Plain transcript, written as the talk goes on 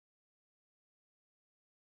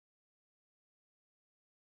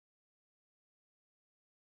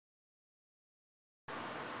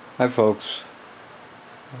Hi folks.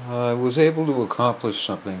 I was able to accomplish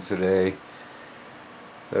something today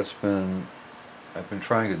that's I've been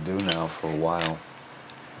trying to do now for a while.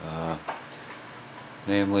 Uh,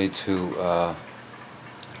 Namely to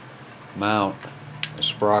mount a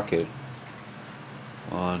sprocket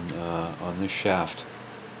on this shaft.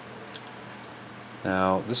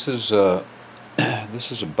 Now this is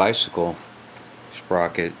this is a bicycle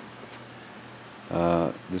sprocket.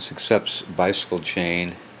 This accepts bicycle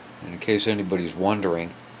chain. And in case anybody's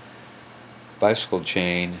wondering, bicycle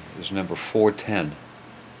chain is number 410.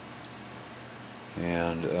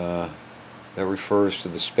 And that refers to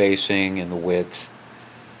the spacing and the width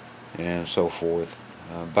and so forth.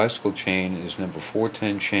 Bicycle chain is number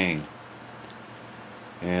 410 chain.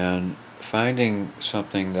 And finding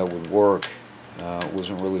something that would work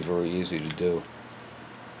wasn't really very easy to do.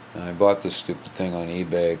 And I bought this stupid thing on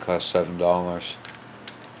eBay. It cost $7.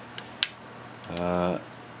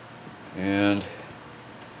 And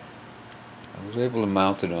I was able to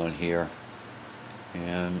mount it on here,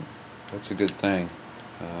 and that's a good thing.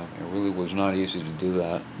 It really was not easy to do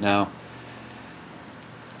that. Now,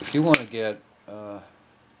 if you want to get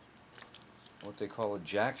what they call a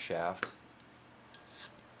jack shaft,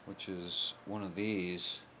 which is one of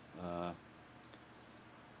these,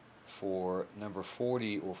 for number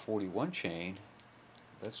 40 or 41 chain,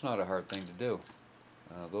 that's not a hard thing to do.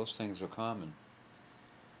 Those things are common,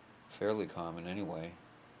 fairly common anyway.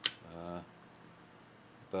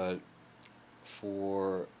 But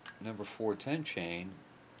for number 410 chain,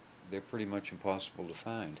 they're pretty much impossible to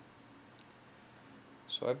find.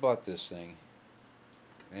 So I bought this thing,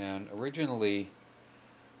 and originally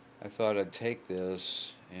I thought I'd take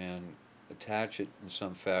this and attach it in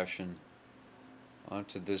some fashion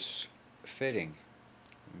onto this fitting.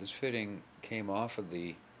 And this fitting came off of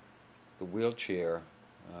the wheelchair.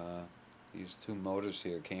 These two motors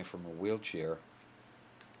here came from a wheelchair,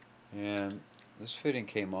 and this fitting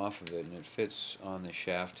came off of it, and it fits on the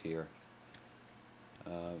shaft here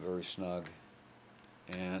very snug.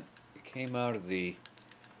 And it came out of the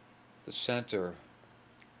center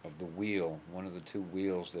of the wheel, one of the two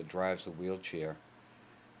wheels that drives the wheelchair.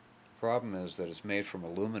 The problem is that it's made from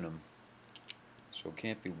aluminum, so it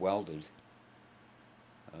can't be welded.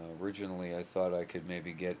 Originally I thought I could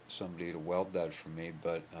maybe get somebody to weld that for me,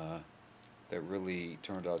 but that really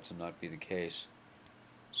turned out to not be the case.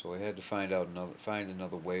 So I had to find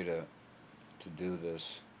another way to do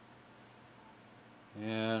this.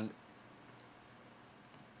 And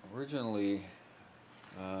originally,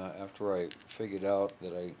 after I figured out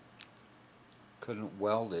that I couldn't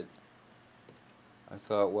weld it, I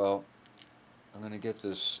thought, well, I'm going to get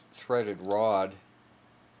this threaded rod,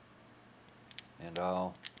 and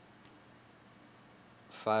I'll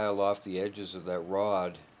file off the edges of that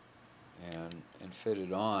rod and fit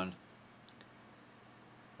it on.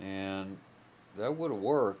 And that would have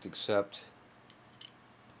worked, except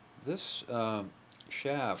this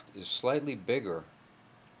shaft is slightly bigger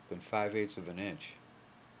than 5/8 of an inch.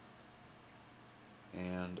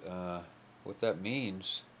 And what that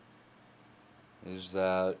means is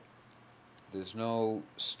that there's no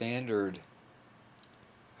standard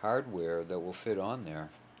hardware that will fit on there.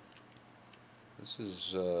 This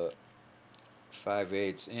is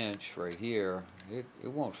 5/8 inch right here. It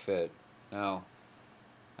won't fit. Now,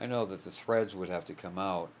 I know that the threads would have to come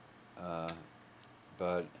out,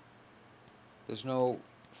 but there's no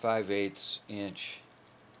 5/8 inch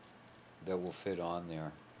that will fit on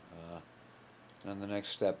there. And the next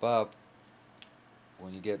step up,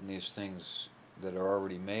 when you get in these things that are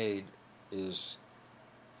already made, is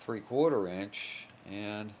 3/4 inch,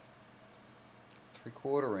 and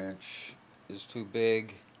 3/4 inch is too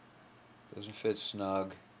big, doesn't fit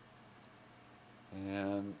snug,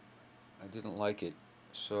 and I didn't like it.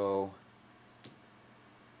 So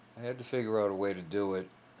I had to figure out a way to do it,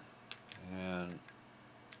 and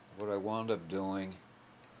what I wound up doing,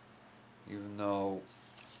 even though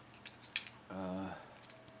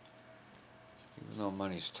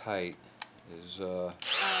money's tight, is I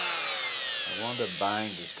wound up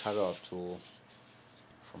buying this cutoff tool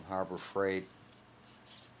from Harbor Freight,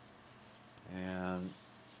 and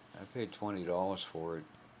I paid $20 for it.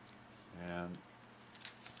 And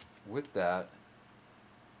with that,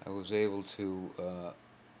 I was able to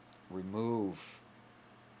remove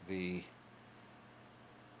the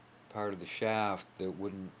part of the shaft that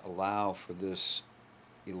wouldn't allow for this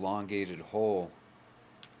elongated hole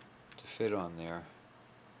to fit on there.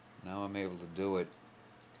 Now I'm able to do it.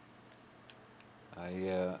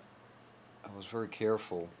 I was very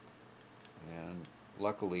careful, and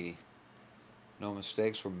luckily no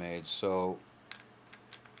mistakes were made, so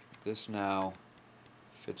this now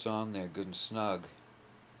fits on there good and snug,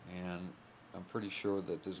 and I'm pretty sure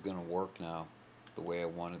that this is going to work now the way I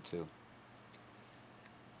want it to.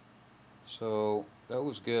 So that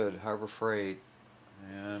was good, Harbor Freight.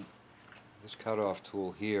 And this cutoff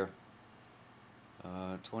tool here,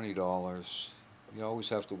 $20. You always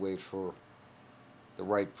have to wait for the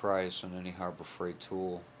right price on any Harbor Freight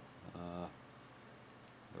tool. Uh,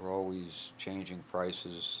 they're always changing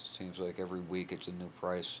prices. Seems like every week it's a new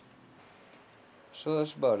price. So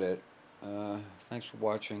that's about it. Thanks for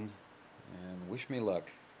watching, and wish me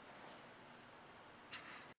luck.